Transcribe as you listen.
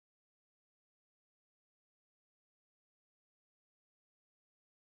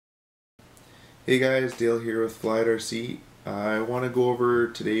Hey guys, Dale here with FLY-itRC. I want to go over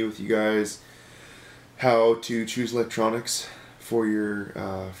today with you guys how to choose electronics for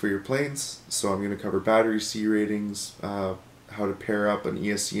your planes. So I'm going to cover battery C ratings, how to pair up an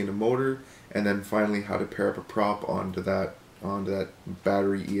ESC and a motor, and then finally how to pair up a prop onto that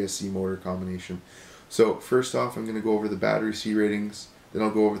battery ESC motor combination. So first off, I'm going to go over the battery C ratings, then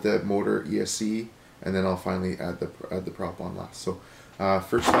I'll go over the motor ESC, and then I'll finally add the prop on last. So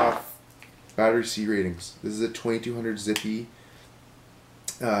first off, battery C ratings. This is a 2200 Zippy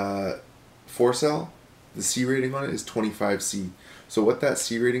 4-cell. The C rating on it is 25C. So what that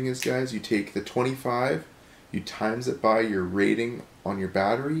C rating is, guys, you take the 25, you times it by your rating on your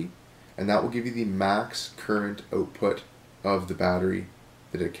battery, and that will give you the max current output of the battery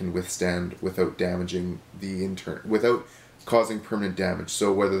that it can withstand without damaging the without causing permanent damage.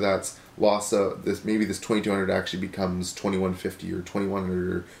 So whether that's loss of this, maybe this 2200 actually becomes 2150 or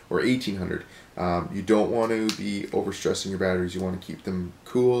 2100 or 1800. You don't want to be overstressing your batteries. You want to keep them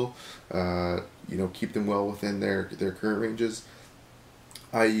cool. Keep them well within their current ranges.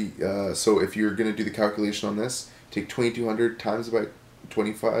 So if you're going to do the calculation on this, take 2200 times by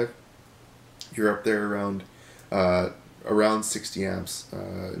 25. You're up there around 60 amps,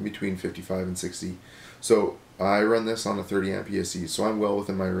 in between 55 and 60. So I run this on a 30 amp ESC, so I'm well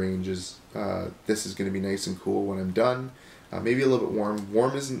within my ranges. This is going to be nice and cool when I'm done. Maybe a little bit warm.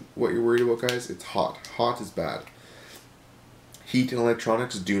 Warm isn't what you're worried about, guys. It's hot. Hot is bad. Heat and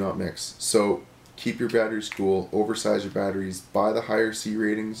electronics do not mix. So keep your batteries cool. Oversize your batteries. Buy the higher C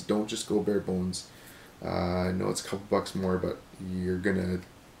ratings. Don't just go bare bones. I know it's a couple bucks more, but you're going to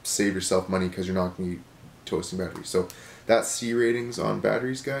save yourself money because you're not going to be toasting batteries. So that's C ratings on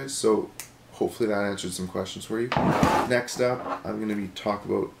batteries, guys. So hopefully that answered some questions for you. Next up, I'm going to be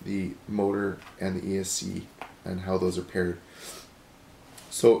talking about the motor and the ESC and how those are paired.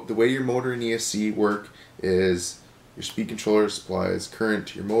 So the way your motor and ESC work is your speed controller supplies current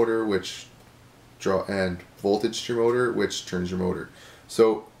to your motor, and voltage to your motor, which turns your motor.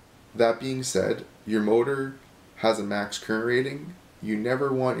 So that being said, your motor has a max current rating. You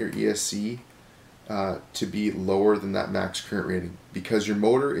never want your ESC to be lower than that max current rating, because your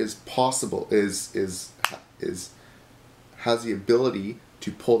motor has the ability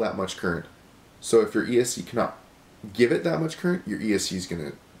to pull that much current. So if your ESC cannot give it that much current, your ESC is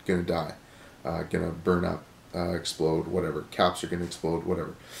gonna die, gonna burn up, explode, whatever. Caps are gonna explode,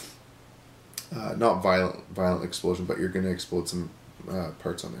 whatever. Not violent explosion, but you're gonna explode some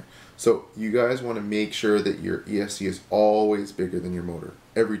parts on there. So you guys want to make sure that your ESC is always bigger than your motor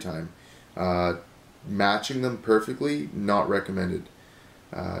every time. Matching them perfectly, not recommended.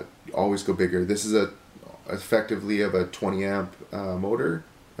 Always go bigger. This is effectively of a 20 amp motor,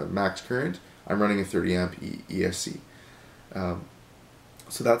 max current. I'm running a 30 amp ESC.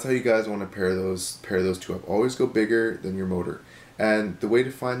 So that's how you guys want to pair those two up. Always go bigger than your motor. And the way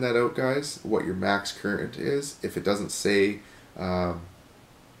to find that out, guys, what your max current is, if it doesn't say on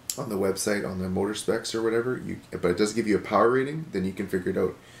the website, on the motor specs or whatever, but it does give you a power rating, then you can figure it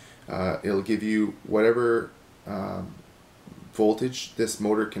out. It'll give you whatever voltage this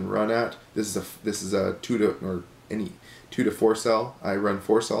motor can run at. This is a 2 to 4 cell. I run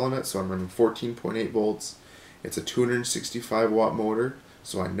 4 cell on it, so I'm running 14.8 volts. It's a 265 watt motor,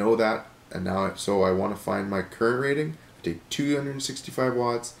 so I know that. And so I want to find my current rating. I take 265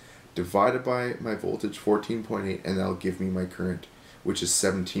 watts divided by my voltage 14.8, and that'll give me my current, which is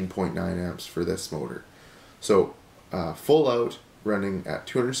 17.9 amps for this motor. So full out, running at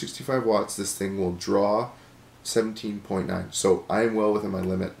 265 watts, this thing will draw 17.9. So I am well within my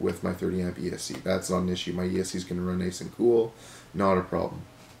limit with my 30 amp ESC. That's not an issue. My ESC is going to run nice and cool, not a problem.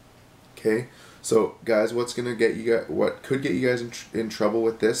 Okay, so guys, what could get you guys in trouble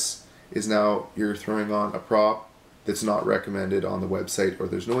with this is now you're throwing on a prop that's not recommended on the website, or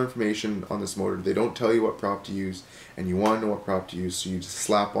there's no information on this motor. They don't tell you what prop to use, and you want to know what prop to use, so you just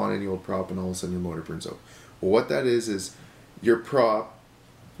slap on any old prop and all of a sudden your motor burns out. Well, what that is your prop,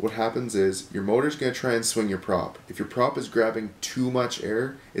 what happens is your motor's going to try and swing your prop. If your prop is grabbing too much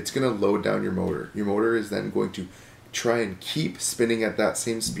air, it's going to load down your motor. Your motor is then going to try and keep spinning at that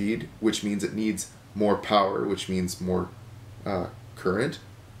same speed, which means it needs more power, which means more current.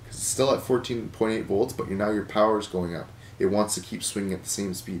 It's still at 14.8 volts, but now your power is going up. It wants to keep swinging at the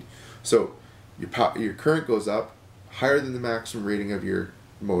same speed. So your current goes up higher than the maximum rating of your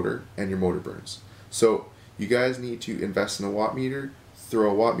motor, and your motor burns. So you guys need to invest in a watt meter. Throw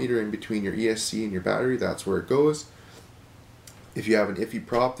a watt meter in between your ESC and your battery. That's where it goes. If you have an iffy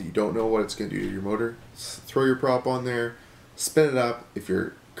prop that you don't know what it's going to do to your motor, throw your prop on there, spin it up. If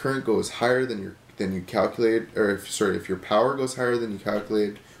your current goes higher than you calculated, or if your power goes higher than you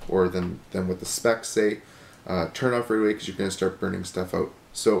calculated, or than what the specs say. Turn off right away because you're going to start burning stuff out.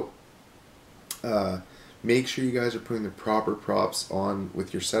 So make sure you guys are putting the proper props on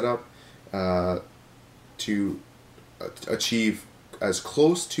with your setup to achieve as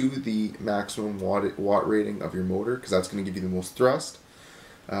close to the maximum watt rating of your motor, because that's going to give you the most thrust,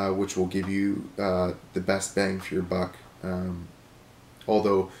 which will give you the best bang for your buck.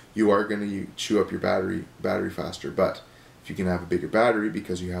 Although you are going to chew up your battery faster, but if you can have a bigger battery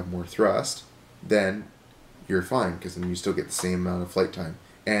because you have more thrust, then you're fine, because then you still get the same amount of flight time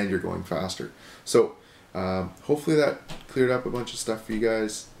and you're going faster. So hopefully that cleared up a bunch of stuff for you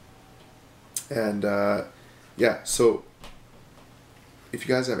guys. And yeah, so if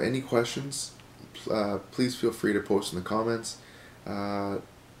you guys have any questions, please feel free to post in the comments. I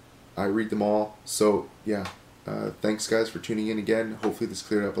read them all. So yeah, thanks guys for tuning in again. Hopefully this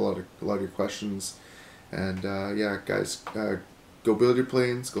cleared up a lot of your questions. And yeah, guys, go build your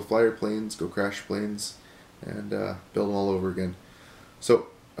planes, go fly your planes, go crash your planes, and build them all over again. So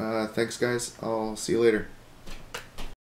thanks guys. I'll see you later.